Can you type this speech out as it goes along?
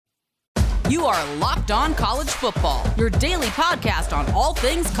You are Locked On College Football, your daily podcast on all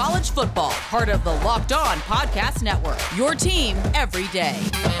things college football. Part of the Locked On Podcast Network, your team every day.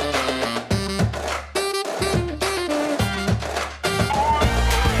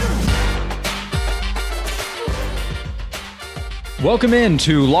 Welcome in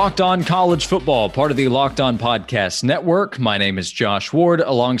to Locked On College Football, part of the Locked On Podcast Network. My name is Josh Ward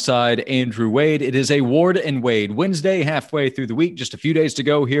alongside Andrew Wade. It is a Ward and Wade Wednesday, halfway through the week, just a few days to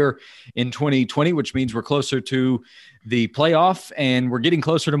go here in 2020, which means we're closer to the playoff and we're getting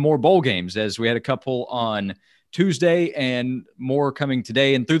closer to more bowl games, as we had a couple on Tuesday and more coming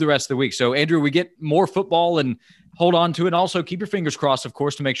today and through the rest of the week. So, Andrew, we get more football and hold on to it. And also keep your fingers crossed, of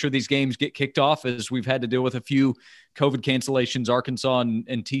course, to make sure these games get kicked off, as we've had to deal with a few COVID cancellations, Arkansas and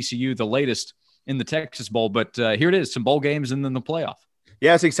TCU, the latest in the Texas Bowl. But here it is, some bowl games and then the playoff.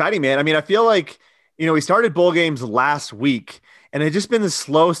 Yeah, it's exciting, man. I mean, I feel like, we started bowl games last week, and it's just been this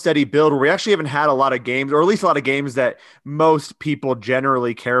slow, steady build where we actually haven't had a lot of games, or at least a lot of games that most people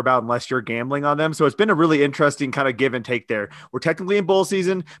generally care about unless you're gambling on them. So it's been a really interesting kind of give and take there. We're technically in bowl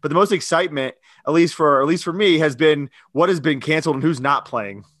season, but the most excitement, at least for me, has been what has been canceled and who's not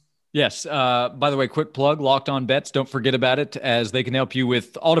playing. Yes. By the way, quick plug, Locked On Bets. Don't forget about it, as they can help you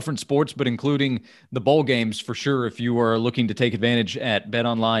with all different sports, but including the bowl games for sure if you are looking to take advantage at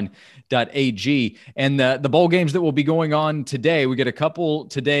betonline.ag. And the bowl games that will be going on today, we get a couple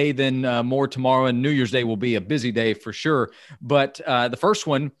today, then more tomorrow, and New Year's Day will be a busy day for sure. But the first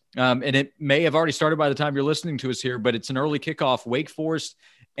one, and it may have already started by the time you're listening to us here, but it's an early kickoff, Wake Forest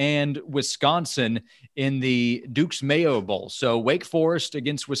and Wisconsin in the Duke's Mayo Bowl. So Wake Forest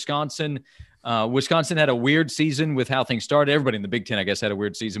against Wisconsin. Wisconsin had a weird season with how things started. Everybody in the Big Ten, I guess, had a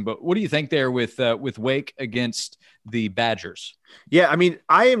weird season. But what do you think there with Wake against the Badgers? Yeah, I mean,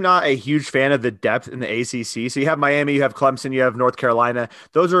 I am not a huge fan of the depth in the ACC. So you have Miami, you have Clemson, you have North Carolina.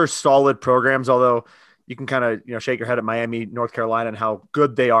 Those are solid programs, although you can kind of, shake your head at Miami, North Carolina, and how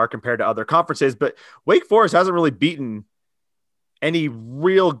good they are compared to other conferences. But Wake Forest hasn't really beaten any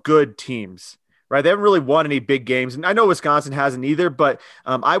real good teams, right? They haven't really won any big games. And I know Wisconsin hasn't either, but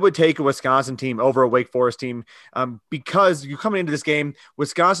I would take a Wisconsin team over a Wake Forest team because you coming into this game,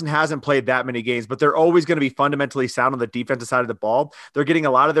 Wisconsin hasn't played that many games, but they're always going to be fundamentally sound on the defensive side of the ball. They're getting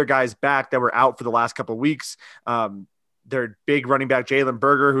a lot of their guys back that were out for the last couple of weeks. Their big running back, Jalen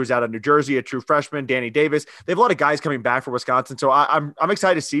Berger, who's out of New Jersey, a true freshman, Danny Davis. They have a lot of guys coming back for Wisconsin. So I'm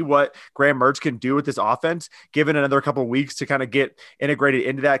excited to see what Graham Mertz can do with this offense, given another couple of weeks to kind of get integrated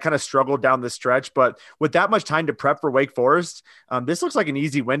into that. Kind of struggled down the stretch, but with that much time to prep for Wake Forest, this looks like an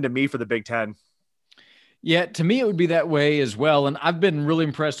easy win to me for the Big Ten. Yeah, to me, it would be that way as well. And I've been really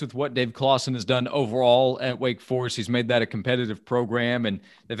impressed with what Dave Clawson has done overall at Wake Forest. He's made that a competitive program, and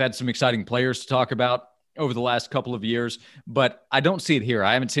they've had some exciting players to talk about over the last couple of years, but I don't see it here.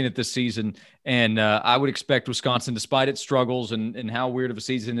 I haven't seen it this season, and I would expect Wisconsin, despite its struggles and how weird of a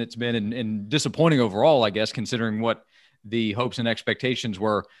season it's been and disappointing overall, I guess, considering what the hopes and expectations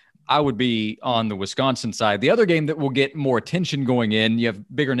were, I would be on the Wisconsin side. The other game that will get more attention going in, you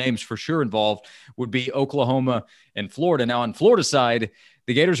have bigger names for sure involved, would be Oklahoma and Florida. Now, on Florida's side,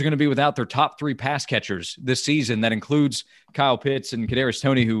 the Gators are going to be without their top three pass catchers this season. That includes Kyle Pitts and Kadarius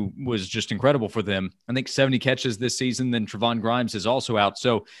Toney, who was just incredible for them. I think 70 catches this season. Then Trevon Grimes is also out.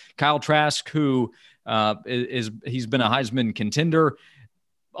 So Kyle Trask, who he's been a Heisman contender.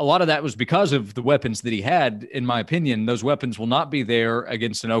 A lot of that was because of the weapons that he had, in my opinion. Those weapons will not be there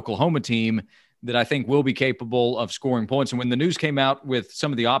against an Oklahoma team that I think will be capable of scoring points. And when the news came out with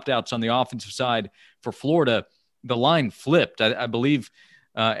some of the opt-outs on the offensive side for Florida, the line flipped. I believe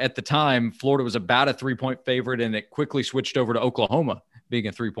at the time, Florida was about a 3-point favorite, and it quickly switched over to Oklahoma being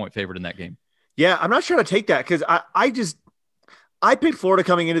a 3-point favorite in that game. Yeah, I'm not sure how to take that because I picked Florida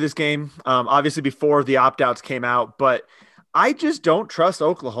coming into this game, obviously before the opt-outs came out, but I just don't trust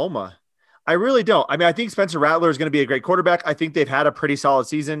Oklahoma. I really don't. I mean, I think Spencer Rattler is going to be a great quarterback. I think they've had a pretty solid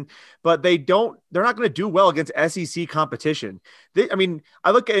season, but they're not going to do well against SEC competition.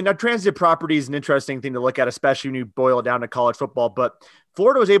 I look at transitive property is an interesting thing to look at, especially when you boil it down to college football, but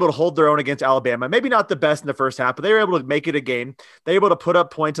Florida was able to hold their own against Alabama. Maybe not the best in the first half, but they were able to make it a game. They were able to put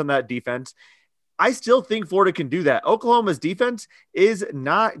up points on that defense. I still think Florida can do that. Oklahoma's defense is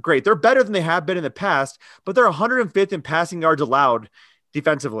not great. They're better than they have been in the past, but they're 105th in passing yards allowed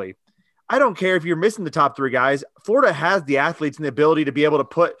defensively. I don't care if you're missing the top three guys. Florida has the athletes and the ability to be able to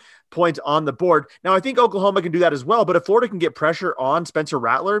put points on the board. Now, I think Oklahoma can do that as well, but if Florida can get pressure on Spencer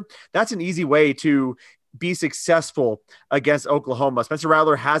Rattler, that's an easy way to be successful against Oklahoma. Spencer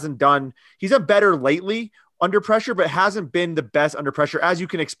Rattler he's done better lately under pressure, but hasn't been the best under pressure, as you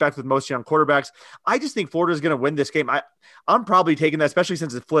can expect with most young quarterbacks. I just think Florida is going to win this game. I'm probably taking that, especially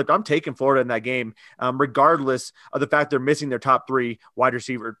since it's flipped. I'm taking Florida in that game, regardless of the fact they're missing their top 3 wide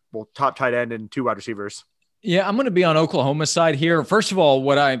receiver, top tight end and 2 wide receivers. Yeah, I'm going to be on Oklahoma's side here. First of all,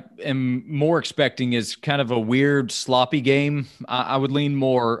 what I am more expecting is kind of a weird, sloppy game. I would lean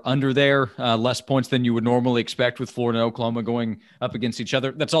more under there, less points than you would normally expect with Florida and Oklahoma going up against each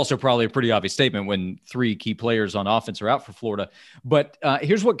other. That's also probably a pretty obvious statement when 3 key players on offense are out for Florida. But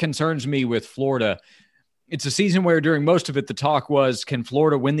here's what concerns me with Florida. It's a season where during most of it, the talk was, can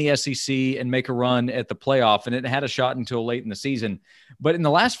Florida win the SEC and make a run at the playoff? And it had a shot until late in the season. But in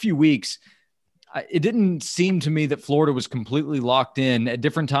the last few weeks, it didn't seem to me that Florida was completely locked in. At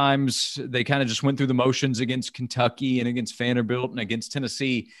different times, they kind of just went through the motions against Kentucky and against Vanderbilt and against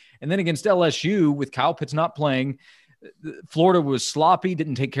Tennessee. And then against LSU, with Kyle Pitts not playing, Florida was sloppy,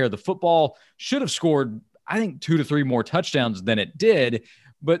 didn't take care of the football, should have scored, I think, 2 to 3 more touchdowns than it did.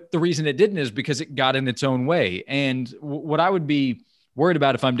 But the reason it didn't is because it got in its own way. And what I would be worried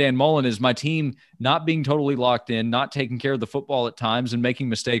about if I'm Dan Mullen is my team not being totally locked in, not taking care of the football at times and making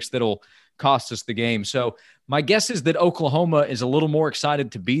mistakes that'll cost us the game. So my guess is that Oklahoma is a little more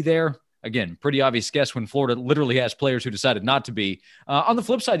excited to be there. Again, pretty obvious guess when Florida literally has players who decided not to be. On the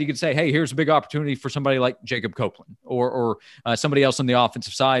flip side, you could say, hey, here's a big opportunity for somebody like Jacob Copeland or somebody else on the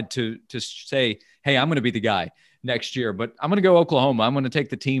offensive side to say, hey, I'm going to be the guy next year. But I'm going to go Oklahoma. I'm going to take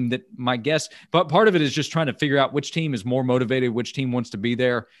the team that my guess, but part of it is just trying to figure out which team is more motivated, which team wants to be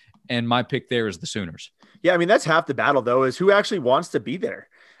there. And my pick there is the Sooners. Yeah, I mean, that's half the battle, though, is who actually wants to be there.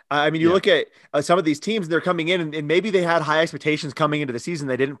 I mean, you look at some of these teams, they're coming in and maybe they had high expectations coming into the season.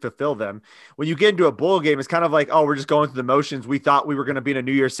 They didn't fulfill them. When you get into a bowl game, it's kind of like, oh, we're just going through the motions. We thought we were going to be in a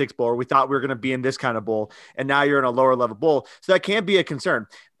New Year's Six bowl, or we thought we were going to be in this kind of bowl. And now you're in a lower level bowl. So that can be a concern.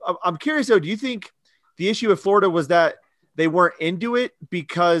 I'm curious, though, do you think the issue with Florida was that they weren't into it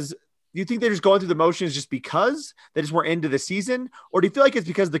because do you think they're just going through the motions just because they just weren't into the season? Or do you feel like it's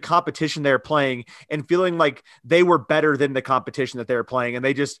because of the competition they're playing and feeling like they were better than the competition that they were playing and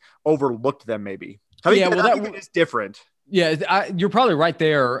they just overlooked them maybe? I think it's different. Yeah, you're probably right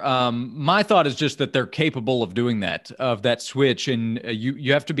there. My thought is just that they're capable of doing that, of that switch. And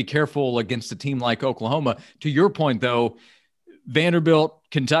you have to be careful against a team like Oklahoma. To your point, though, Vanderbilt,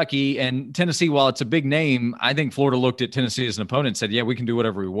 Kentucky, and Tennessee, while it's a big name, I think Florida looked at Tennessee as an opponent and said, yeah, we can do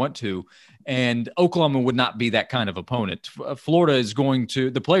whatever we want to. And Oklahoma would not be that kind of opponent. Florida is going to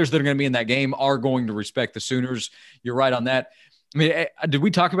 – the players that are going to be in that game are going to respect the Sooners. You're right on that. I mean, did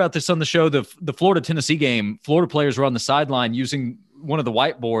we talk about this on the show? The Florida-Tennessee game, Florida players were on the sideline using one of the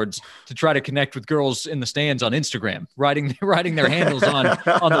whiteboards to try to connect with girls in the stands on Instagram, writing their handles on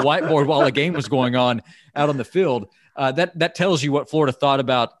the whiteboard while the game was going on out on the field. That tells you what Florida thought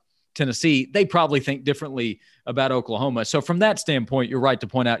about Tennessee. They probably think differently about Oklahoma. So from that standpoint, you're right to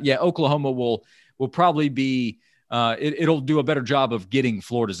point out, yeah, Oklahoma will probably be it'll do a better job of getting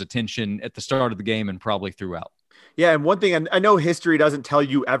Florida's attention at the start of the game and probably throughout. Yeah, and one thing, I know history doesn't tell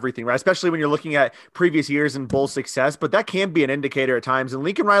you everything, right? Especially when you're looking at previous years and bowl success, but that can be an indicator at times. And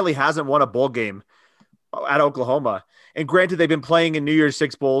Lincoln Riley hasn't won a bowl game at Oklahoma. And granted, they've been playing in New Year's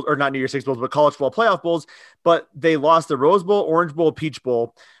Six bowls, or not New Year's Six bowls, but college football playoff bowls, but they lost the Rose Bowl, Orange Bowl, Peach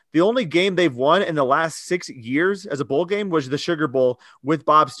Bowl. The only game they've won in the last 6 years as a bowl game was the Sugar Bowl with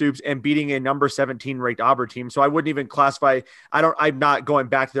Bob Stoops and beating a number 17 ranked Auburn team. So I wouldn't even classify, I'm not going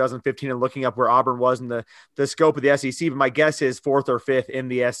back to 2015 and looking up where Auburn was in the scope of the SEC, but my guess is 4th or 5th in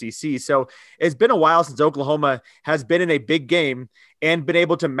the SEC. So it's been a while since Oklahoma has been in a big game and been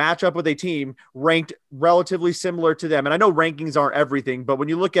able to match up with a team ranked relatively similar to them. And I know rankings aren't everything, but when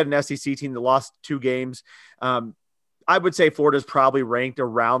you look at an SEC team that lost 2 games, I would say Florida's probably ranked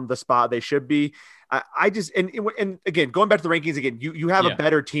around the spot they should be. I just, and again, going back to the rankings again, you have a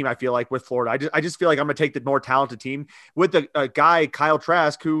better team. I feel like with Florida, I just feel like I'm going to take the more talented team with a guy, Kyle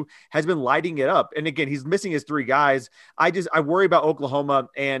Trask, who has been lighting it up. And again, he's missing his 3 guys. I worry about Oklahoma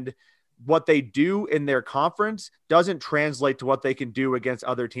and what they do in their conference doesn't translate to what they can do against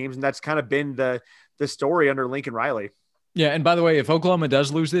other teams. And that's kind of been the story under Lincoln Riley. Yeah, and by the way, if Oklahoma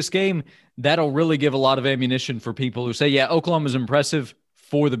does lose this game, that'll really give a lot of ammunition for people who say, yeah, Oklahoma's impressive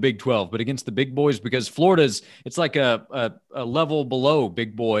for the Big 12, but against the big boys, because Florida's, it's like a level below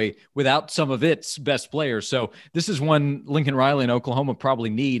big boy without some of its best players. So this is one Lincoln Riley and Oklahoma probably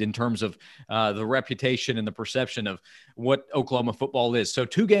need in terms of the reputation and the perception of what Oklahoma football is. So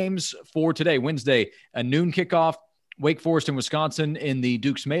 2 games for today, Wednesday, a noon kickoff, Wake Forest and Wisconsin in the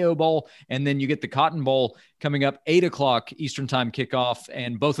Duke's Mayo Bowl. And then you get the Cotton Bowl coming up, 8:00 Eastern time kickoff.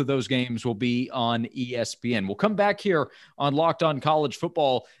 And both of those games will be on ESPN. We'll come back here on Locked On College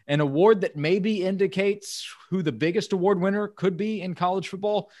Football, an award that maybe indicates who the biggest award winner could be in college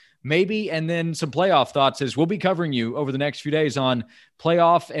football. Maybe, and then some playoff thoughts as we'll be covering you over the next few days on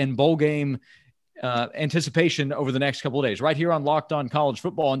playoff and bowl game anticipation over the next couple of days, right here on Locked On College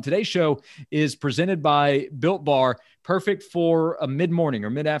Football. And today's show is presented by Built Bar, perfect for a mid-morning or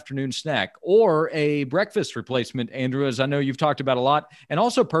mid-afternoon snack or a breakfast replacement, Andrew, as I know you've talked about a lot, and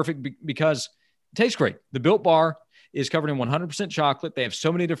also perfect because it tastes great. The Built Bar is covered in 100% chocolate. They have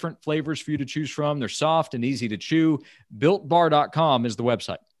so many different flavors for you to choose from. They're soft and easy to chew. BuiltBar.com is the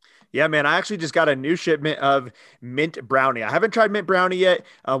website. Yeah, man, I actually just got a new shipment of mint brownie. I haven't tried mint brownie yet.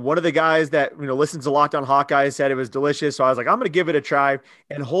 One of the guys that, listens to Locked On Hawkeyes said it was delicious. So I was like, I'm going to give it a try.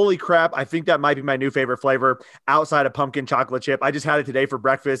 And holy crap, I think that might be my new favorite flavor outside of pumpkin chocolate chip. I just had it today for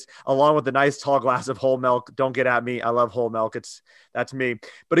breakfast, along with a nice tall glass of whole milk. Don't get at me. I love whole milk. That's me.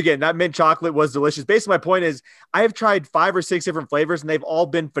 But again, that mint chocolate was delicious. Basically, my point is I have tried 5 or 6 different flavors and they've all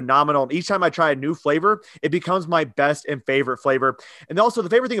been phenomenal. And each time I try a new flavor, it becomes my best and favorite flavor. And also the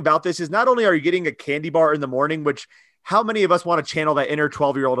favorite thing about this is not only are you getting a candy bar in the morning, which how many of us want to channel that inner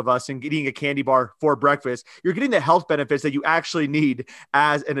 12-year-old of us and eating a candy bar for breakfast? You're getting the health benefits that you actually need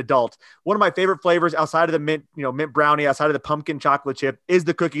as an adult. One of my favorite flavors outside of the mint brownie, outside of the pumpkin chocolate chip, is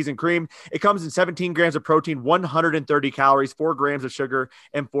the cookies and cream. It comes in 17 grams of protein, 130 calories, 4 grams of sugar,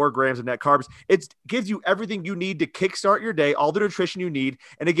 and 4 grams of net carbs. It gives you everything you need to kickstart your day, all the nutrition you need.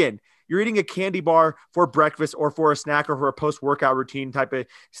 And again, you're eating a candy bar for breakfast or for a snack or for a post-workout routine type of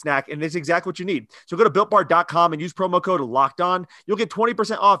snack, and it's exactly what you need. So go to BuiltBar.com and use promo code LOCKEDON. You'll get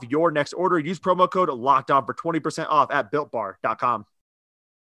 20% off your next order. Use promo code LOCKEDON for 20% off at BuiltBar.com.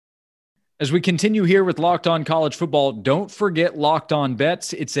 As we continue here with Locked On College Football, don't forget Locked On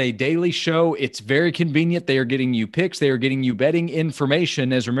Bets. It's a daily show. It's very convenient. They are getting you picks. They are getting you betting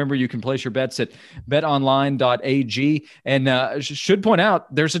information. As remember, you can place your bets at betonline.ag. And should point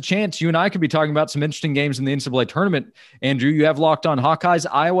out, there's a chance you and I could be talking about some interesting games in the NCAA tournament. Andrew, you have Locked On Hawkeyes.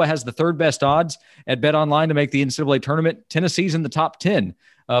 Iowa has the 3rd best odds at BetOnline to make the NCAA tournament. Tennessee's in the top 10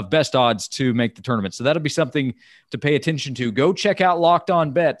 of best odds to make the tournament. So that'll be something to pay attention to. Go check out Locked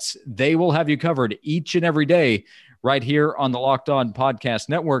On Bets. They will have you covered each and every day right here on the Locked On Podcast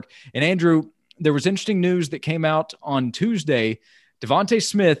Network. And Andrew, there was interesting news that came out on Tuesday. Devontae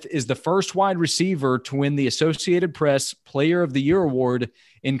Smith is the first wide receiver to win the Associated Press Player of the Year award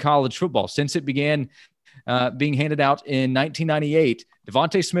in college football since it began being handed out in 1998.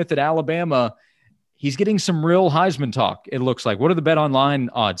 Devontae Smith at Alabama, he's getting some real Heisman talk, it looks like. What do the BetOnline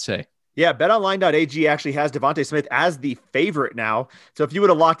odds say? Yeah, betonline.ag actually has Devontae Smith as the favorite now. So if you would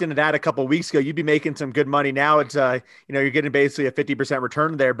have locked into that a couple of weeks ago, you'd be making some good money. Now it's, you're getting basically a 50%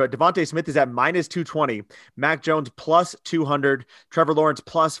 return there. But Devontae Smith is at minus 220, Mac Jones plus 200, Trevor Lawrence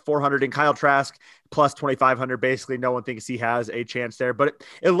plus 400, and Kyle Trask plus 2,500. Basically, no one thinks he has a chance there. But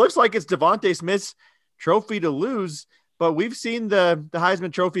it looks like it's Devontae Smith's trophy to lose. But we've seen the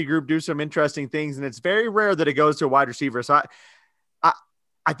Heisman Trophy group do some interesting things, and it's very rare that it goes to a wide receiver. So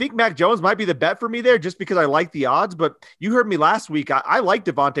I think Mac Jones might be the bet for me there just because I like the odds. But you heard me last week. I like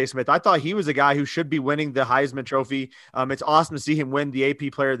Devontae Smith. I thought he was a guy who should be winning the Heisman Trophy. It's awesome to see him win the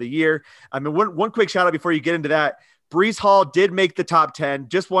AP Player of the Year. I mean, one quick shout out before you get into that. Breece Hall did make the top 10.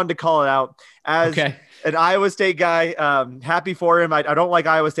 Just wanted to call it out as an Iowa State guy. Happy for him. I don't like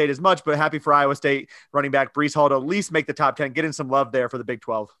Iowa State as much, but happy for Iowa State running back Breece Hall to at least make the top 10, getting some love there for the Big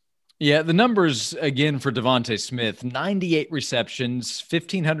 12. Yeah, the numbers again for Devontae Smith, 98 receptions,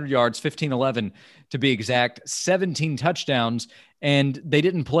 1,500 yards, 1,511 to be exact, 17 touchdowns, and they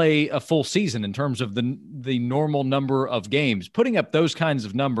didn't play a full season in terms of the normal number of games. Putting up those kinds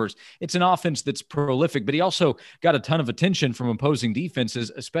of numbers, it's an offense that's prolific, but he also got a ton of attention from opposing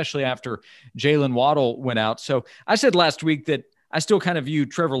defenses, especially after Jalen Waddle went out. So I said last week that I still kind of view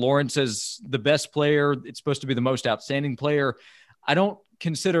Trevor Lawrence as the best player. It's supposed to be the most outstanding player. I don't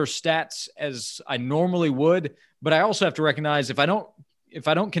consider stats as I normally would, but I also have to recognize if I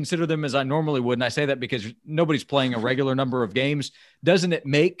don't consider them as I normally would, and I say that because nobody's playing a regular number of games, doesn't it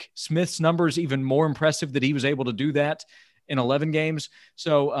make Smith's numbers even more impressive that he was able to do that in 11 games?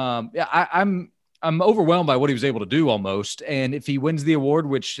 So I'm overwhelmed by what he was able to do almost. And if he wins the award,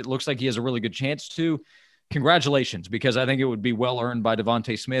 which it looks like he has a really good chance to, congratulations, because I think it would be well earned by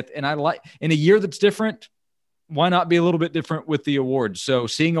Devontae Smith. And I like in a year that's different, why not be a little bit different with the awards? So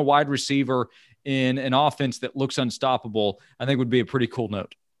seeing a wide receiver in an offense that looks unstoppable, I think would be a pretty cool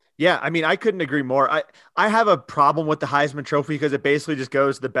note. Yeah, I mean, I couldn't agree more. I have a problem with the Heisman Trophy because it basically just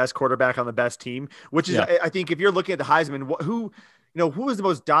goes to the best quarterback on the best team, which is, Yeah. I think, if you're looking at the Heisman, who is the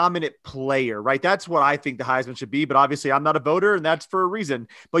most dominant player, right? That's what I think the Heisman should be. But obviously, I'm not a voter, and that's for a reason.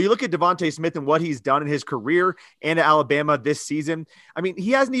 But you look at Devontae Smith and what he's done in his career and at Alabama this season. I mean,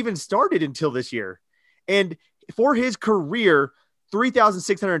 he hasn't even started until this year, and for his career,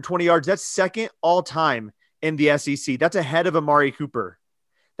 3,620 yards. That's second all time in the SEC. That's ahead of Amari Cooper.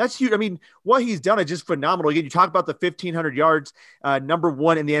 That's huge. I mean, what he's done is just phenomenal. Again, you talk about the 1,500 yards, number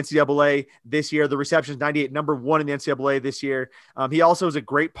one in the NCAA this year. The receptions, 98, number one in the NCAA this year. He also is a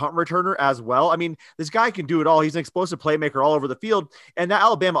great punt returner as well. I mean, this guy can do it all. He's an explosive playmaker all over the field. And that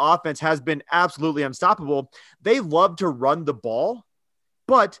Alabama offense has been absolutely unstoppable. They love to run the ball.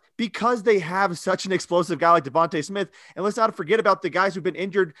 But because they have such an explosive guy like Devontae Smith, and let's not forget about the guys who've been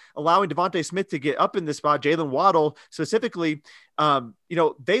injured, allowing Devontae Smith to get up in this spot, Jalen Waddle specifically,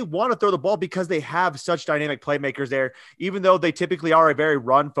 they want to throw the ball because they have such dynamic playmakers there, even though they typically are a very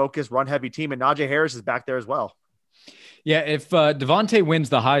run-focused, run-heavy team, and Najee Harris is back there as well. Yeah, if Devontae wins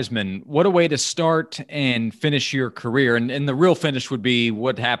the Heisman, what a way to start and finish your career. And the real finish would be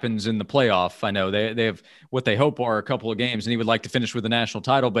what happens in the playoff. I know they have what they hope are a couple of games, and he would like to finish with a national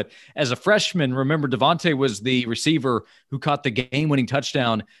title. But as a freshman, remember, Devontae was the receiver who caught the game-winning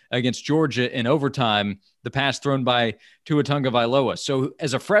touchdown against Georgia in overtime, the pass thrown by Tua Tagovailoa. So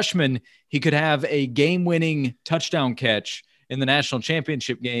as a freshman, he could have a game-winning touchdown catch in the national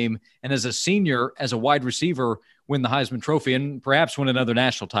championship game. And as a senior, as a wide receiver, win the Heisman Trophy and perhaps win another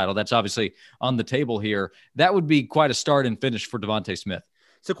national title. That's obviously on the table here. That would be quite a start and finish for Devontae Smith.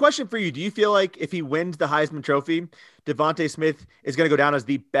 So question for you, do you feel like if he wins the Heisman Trophy, Devontae Smith is going to go down as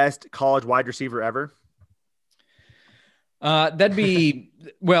the best college wide receiver ever? That'd be,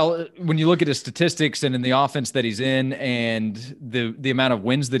 well, when you look at his statistics and in the offense that he's in and the amount of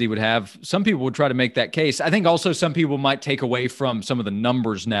wins that he would have, some people would try to make that case. I think also some people might take away from some of the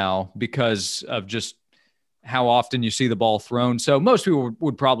numbers now because of just how often you see the ball thrown. So most people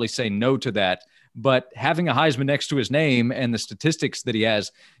would probably say no to that. But having a Heisman next to his name and the statistics that he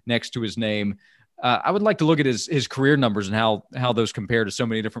has next to his name, I would like to look at his career numbers and how those compare to so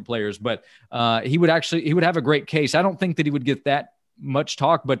many different players. But he would have a great case. I don't think that he would get that much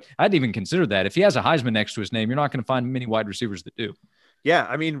talk, but I'd even consider that. If he has a Heisman next to his name, you're not going to find many wide receivers that do. Yeah,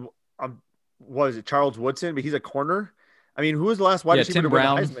 I mean, was it Charles Woodson? But he's a corner. I mean, who was the last wide receiver Tim to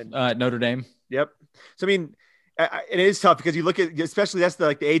Brown, win the Heisman? Notre Dame. Yep. So, I mean, it is tough because you look at, especially that's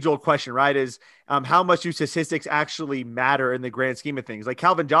the age-old question, right? Is how much do statistics actually matter in the grand scheme of things? Like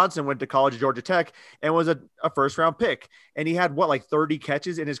Calvin Johnson went to college at Georgia Tech and was a first-round pick, and he had 30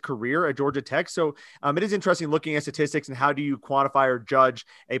 catches in his career at Georgia Tech. So it is interesting looking at statistics and how do you quantify or judge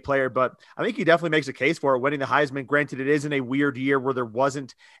a player. But I think he definitely makes a case for it, winning the Heisman. Granted, it is in a weird year where there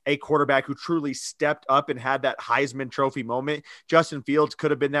wasn't a quarterback who truly stepped up and had that Heisman Trophy moment. Justin Fields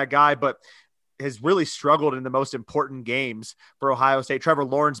could have been that guy, but has really struggled in the most important games for Ohio State. Trevor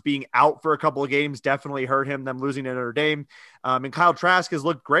Lawrence being out for a couple of games definitely hurt him, them losing to Notre Dame. And Kyle Trask has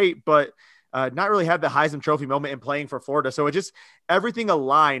looked great, but not really had the Heisman Trophy moment in playing for Florida. So it just, everything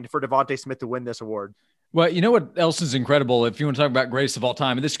aligned for Devontae Smith to win this award. Well, you know what else is incredible? If you want to talk about greatest of all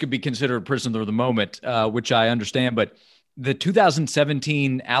time, and this could be considered a prisoner of the moment, which I understand, but the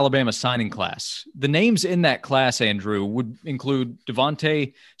 2017 Alabama signing class, the names in that class, Andrew, would include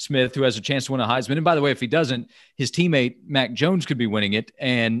Devontae Smith, who has a chance to win a Heisman. And by the way, if he doesn't, his teammate Mac Jones could be winning it.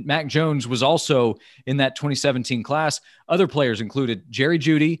 And Mac Jones was also in that 2017 class. Other players included Jerry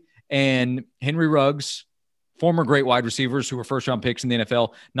Jeudy and Henry Ruggs, former great wide receivers who were first-round picks in the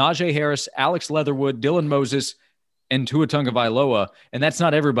NFL, Najee Harris, Alex Leatherwood, Dylan Moses, and Tua Tagovailoa. And that's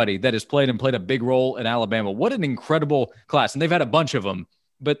not everybody that has played a big role in Alabama. What an incredible class. And they've had a bunch of them,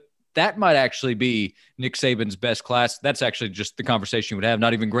 but that might actually be Nick Saban's best class. That's actually just the conversation you would have,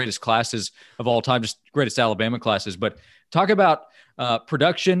 not even greatest classes of all time, just greatest Alabama classes. But talk about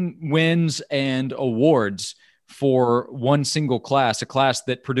production, wins, and awards for one single class, a class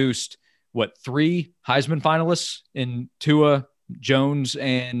that produced, 3 Heisman finalists in Tua, Jones,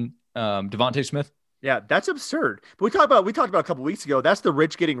 and Devontae Smith? Yeah, that's absurd. But we talked about a couple weeks ago, that's the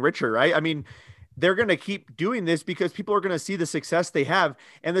rich getting richer, right? I mean, they're going to keep doing this because people are going to see the success they have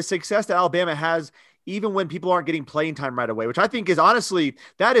and the success that Alabama has, even when people aren't getting playing time right away, which I think is honestly,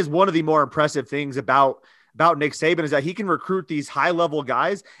 that is one of the more impressive things about Nick Saban, is that he can recruit these high-level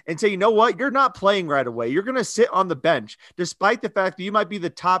guys and say, you know what, you're not playing right away. You're going to sit on the bench, despite the fact that you might be a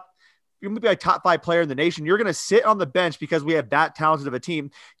top 5 player in the nation. You're going to sit on the bench because we have that talented of a team.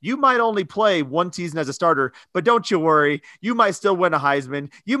 You might only play one season as a starter, but don't you worry. You might still win a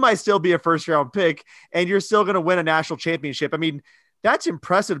Heisman. You might still be a first-round pick, and you're still going to win a national championship. I mean, that's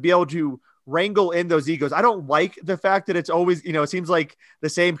impressive to be able to wrangle in those egos. I don't like the fact that it's always, it seems like the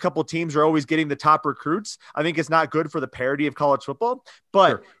same couple teams are always getting the top recruits. I think it's not good for the parity of college football,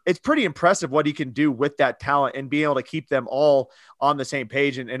 but It's pretty impressive what he can do with that talent and being able to keep them all on the same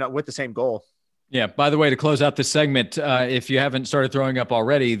page and with the same goal. Yeah. By the way, to close out this segment, if you haven't started throwing up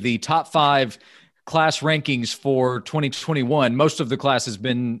already, the top 5 class rankings for 2021, most of the class has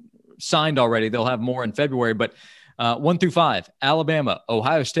been signed already. They'll have more in February, but 1 through 5, Alabama,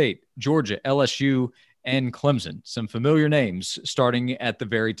 Ohio State, Georgia, LSU, and Clemson. Some familiar names starting at the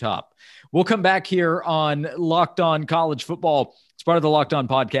very top. We'll come back here on Locked On College Football. It's part of the Locked On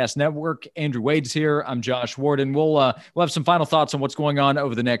Podcast Network. Andrew Wade's here. I'm Josh Warden. We'll have some final thoughts on what's going on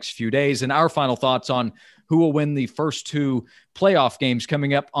over the next few days and our final thoughts on who will win the first 2 playoff games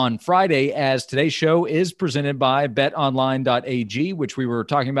coming up on Friday, as today's show is presented by betonline.ag, which we were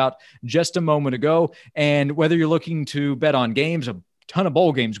talking about just a moment ago. And whether you're looking to bet on games, a ton of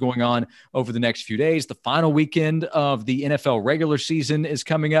bowl games going on over the next few days. The final weekend of the NFL regular season is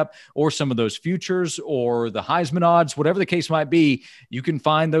coming up, or some of those futures or the Heisman odds, whatever the case might be, you can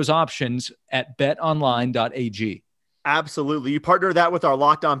find those options at betonline.ag. Absolutely. You partner that with our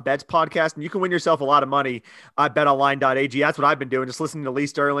Locked On Bets podcast, and you can win yourself a lot of money at betonline.ag. That's what I've been doing, just listening to Lee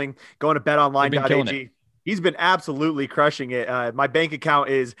Sterling, going to betonline.ag. He's been absolutely crushing it. My bank account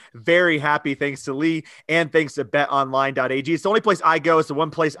is very happy thanks to Lee and thanks to betonline.ag. It's the only place I go. It's the one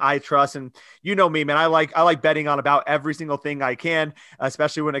place I trust. And you know me, man, I like betting on about every single thing I can,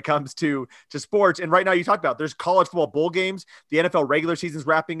 especially when it comes to sports. And right now you talked about there's college football bowl games. The NFL regular season's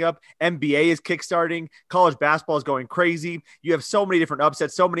wrapping up. NBA is kickstarting. College basketball is going crazy. You have so many different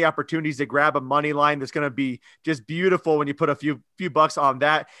upsets, so many opportunities to grab a money line that's going to be just beautiful when you put a few bucks on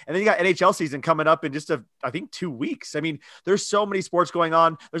that. And then you got NHL season coming up in just I think 2 weeks. I mean, there's so many sports going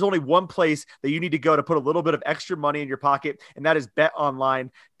on. There's only one place that you need to go to put a little bit of extra money in your pocket, and that is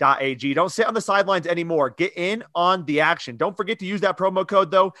betonline.ag. Don't sit on the sidelines anymore. Get in on the action. Don't forget to use that promo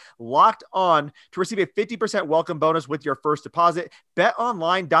code, though, Locked On, to receive a 50% welcome bonus with your first deposit.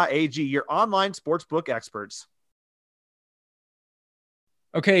 betonline.ag, your online sportsbook experts.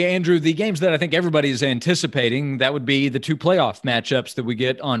 Okay, Andrew, the games that I think everybody is anticipating, that would be the 2 playoff matchups that we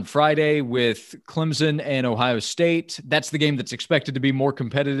get on Friday with Clemson and Ohio State. That's the game that's expected to be more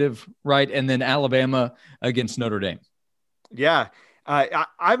competitive, right? And then Alabama against Notre Dame. Yeah. I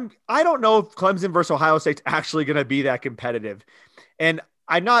don't know if Clemson versus Ohio State's actually going to be that competitive. And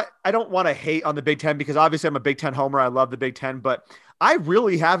I don't want to hate on the Big Ten because obviously I'm a Big Ten homer. I love the Big Ten, but I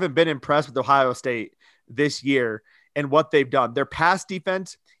really haven't been impressed with Ohio State this year and what they've done. Their pass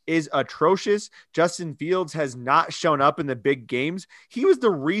defense is atrocious. Justin Fields has not shown up in the big games. He was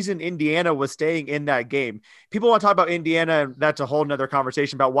the reason Indiana was staying in that game. People want to talk about Indiana, and that's a whole nother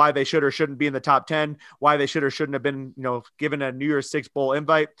conversation about why they should or shouldn't be in the top 10, why they should or shouldn't have been, given a New Year's Six bowl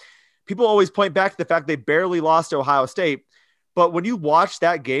invite. People always point back to the fact they barely lost to Ohio State. But when you watch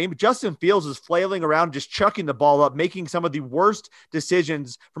that game, Justin Fields is flailing around, just chucking the ball up, making some of the worst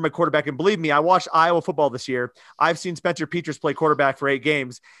decisions from a quarterback. And believe me, I watched Iowa football this year. I've seen Spencer Petras play quarterback for 8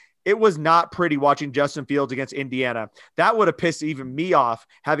 games. It was not pretty watching Justin Fields against Indiana. That would have pissed even me off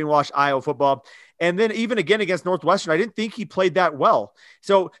having watched Iowa football. And then even again against Northwestern, I didn't think he played that well.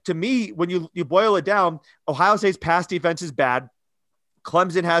 So to me, when you boil it down, Ohio State's pass defense is bad.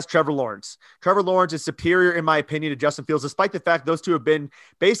 Clemson has Trevor Lawrence. Trevor Lawrence is superior, in my opinion, to Justin Fields, despite the fact those two have been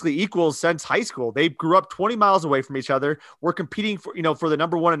basically equals since high school. They grew up 20 miles away from each other. We're competing for the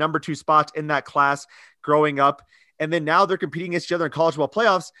number 1 and number 2 spots in that class growing up. And then now they're competing against each other in college football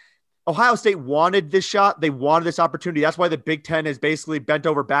playoffs. Ohio State wanted this shot. They wanted this opportunity. That's why the Big Ten has basically bent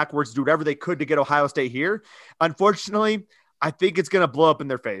over backwards to do whatever they could to get Ohio State here. Unfortunately, I think it's going to blow up in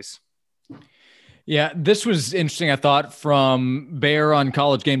their face. Yeah, this was interesting, I thought, from Bear on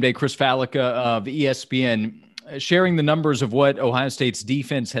College Game Day, Chris Fallica of ESPN, sharing the numbers of what Ohio State's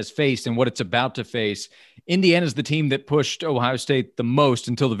defense has faced and what it's about to face. Indiana's the team that pushed Ohio State the most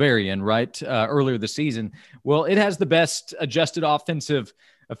until the very end, right? Earlier this season. Well, it has the best adjusted offensive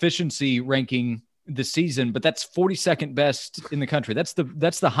efficiency ranking this season, but that's 42nd best in the country. That's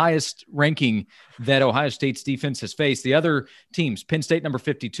the highest ranking that Ohio State's defense has faced. The other teams, Penn State number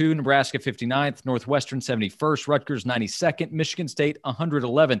 52, Nebraska 59th, Northwestern 71st, Rutgers 92nd, Michigan State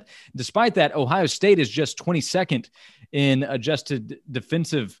 111th. Despite that, Ohio State is just 22nd in adjusted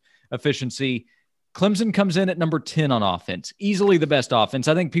defensive efficiency. Clemson comes in at number 10 on offense, easily the best offense.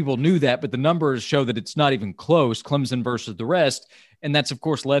 I think people knew that, but the numbers show that it's not even close, Clemson versus the rest. And that's, of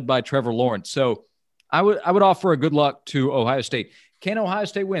course, led by Trevor Lawrence. So I would offer a good luck to Ohio State. Can Ohio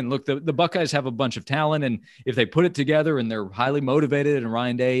State win? Look, the Buckeyes have a bunch of talent, and if they put it together and they're highly motivated, and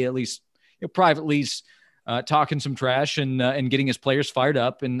Ryan Day at least privately talking some trash and getting his players fired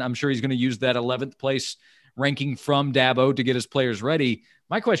up. And I'm sure he's going to use that 11th place ranking from Dabo to get his players ready.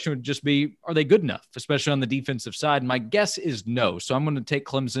 My question would just be, are they good enough, especially on the defensive side? My guess is no. So I'm going to take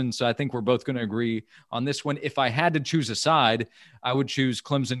Clemson. So I think we're both going to agree on this one. If I had to choose a side, I would choose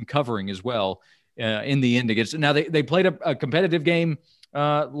Clemson covering as well in the end against. Now they played a competitive game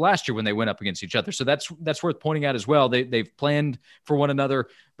last year when they went up against each other. So that's worth pointing out as well. They've planned for one another,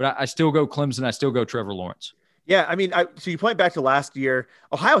 but I still go Clemson. I still go Trevor Lawrence. Yeah, I mean, so you point back to last year,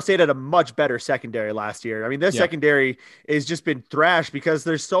 Ohio State had a much better secondary last year. I mean, this secondary has just been thrashed because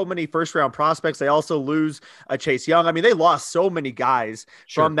there's so many first-round prospects. They also lose Chase Young. I mean, they lost so many guys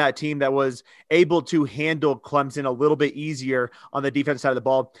from that team that was able to handle Clemson a little bit easier on the defense side of the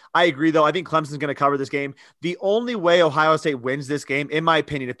ball. I agree, though. I think Clemson's going to cover this game. The only way Ohio State wins this game, in my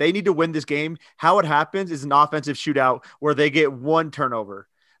opinion, if they need to win this game, how it happens is an offensive shootout where they get one turnover.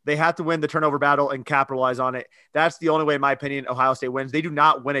 They have to win the turnover battle and capitalize on it. That's the only way, in my opinion, Ohio State wins. They do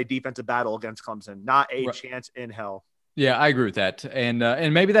not win a defensive battle against Clemson. Not a chance in hell. Yeah, I agree with that. And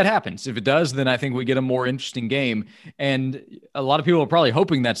maybe that happens. If it does, then I think we get a more interesting game. And a lot of people are probably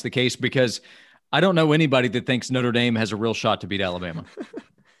hoping that's the case because I don't know anybody that thinks Notre Dame has a real shot to beat Alabama.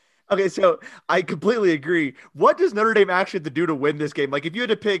 Okay, so I completely agree. What does Notre Dame actually have to do to win this game? Like, if you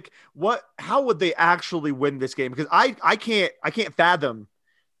had to pick how would they actually win this game? Because I can't fathom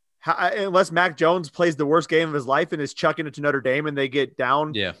unless Mac Jones plays the worst game of his life and is chucking it to Notre Dame and they get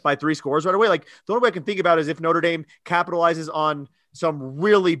down by 3 scores right away. Like, the only way I can think about is if Notre Dame capitalizes on some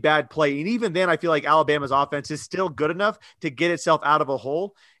really bad play. And even then, I feel like Alabama's offense is still good enough to get itself out of a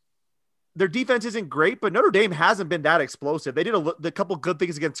hole. Their defense isn't great, but Notre Dame hasn't been that explosive. They did a couple good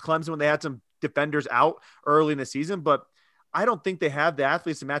things against Clemson when they had some defenders out early in the season, but I don't think they have the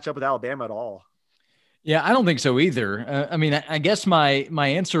athletes to match up with Alabama at all. Yeah, I don't think so either. I mean, I guess my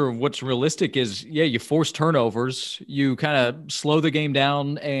answer of what's realistic is, you force turnovers, you kind of slow the game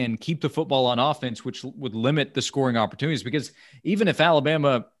down and keep the football on offense, which would limit the scoring opportunities. Because even if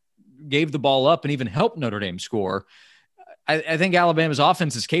Alabama gave the ball up and even helped Notre Dame score, I think Alabama's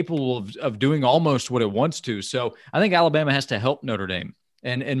offense is capable of doing almost what it wants to. So I think Alabama has to help Notre Dame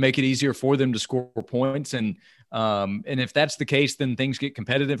and make it easier for them to score points. And if that's the case, then things get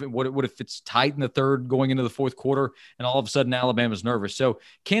competitive. And what if it's tight in the third going into the fourth quarter and all of a sudden Alabama's nervous? So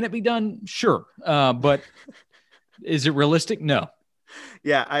can it be done? Sure. But is it realistic? No.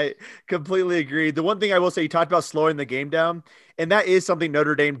 Yeah, I completely agree. The one thing I will say, you talked about slowing the game down, and that is something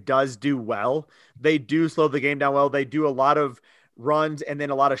Notre Dame does do well. They do slow the game down well. They do a lot of runs and then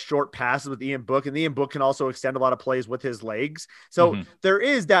a lot of short passes with Ian Book, and Ian Book can also extend a lot of plays with his legs. So there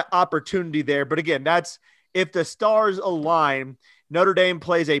is that opportunity there. But again, that's if the stars align. Notre Dame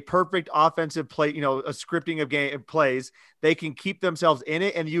plays a perfect offensive play, a scripting of game plays. They can keep themselves in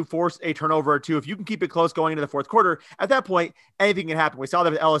it, and you force a turnover or two. If you can keep it close going into the fourth quarter, at that point, anything can happen. We saw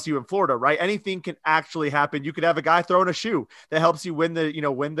that with LSU in Florida, right? Anything can actually happen. You could have a guy throwing a shoe that helps you win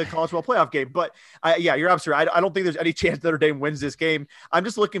the college football playoff game. But you're absolutely right. I don't think there's any chance Notre Dame wins this game. I'm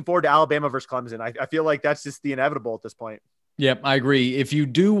just looking forward to Alabama versus Clemson. I feel like that's just the inevitable at this point. Yep, I agree. If you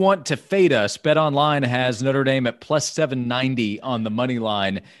do want to fade us, BetOnline has Notre Dame at plus 790 on the money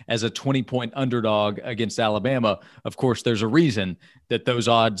line as a 20-point underdog against Alabama. Of course, there's a reason that those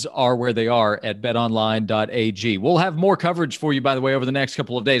odds are where they are at betonline.ag. We'll have more coverage for you, by the way, over the next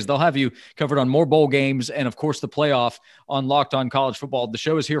couple of days. They'll have you covered on more bowl games and, of course, the playoff on Locked On College Football. The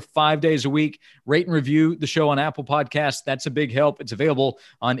show is here 5 days a week. Rate and review the show on Apple Podcasts. That's a big help. It's available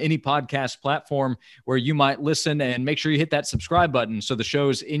on any podcast platform where you might listen, and make sure you hit that subscribe button so the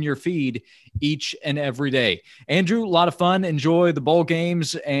show's in your feed each and every day. Andrew, a lot of fun. Enjoy the bowl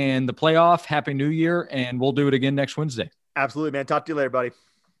games and the playoff. Happy New Year, and we'll do it again next Wednesday. Absolutely, man. Talk to you later, buddy.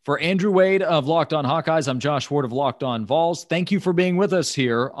 For Andrew Wade of Locked On Hawkeyes, I'm Josh Ward of Locked On Vols. Thank you for being with us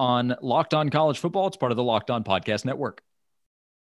here on Locked On College Football. It's part of the Locked On Podcast Network.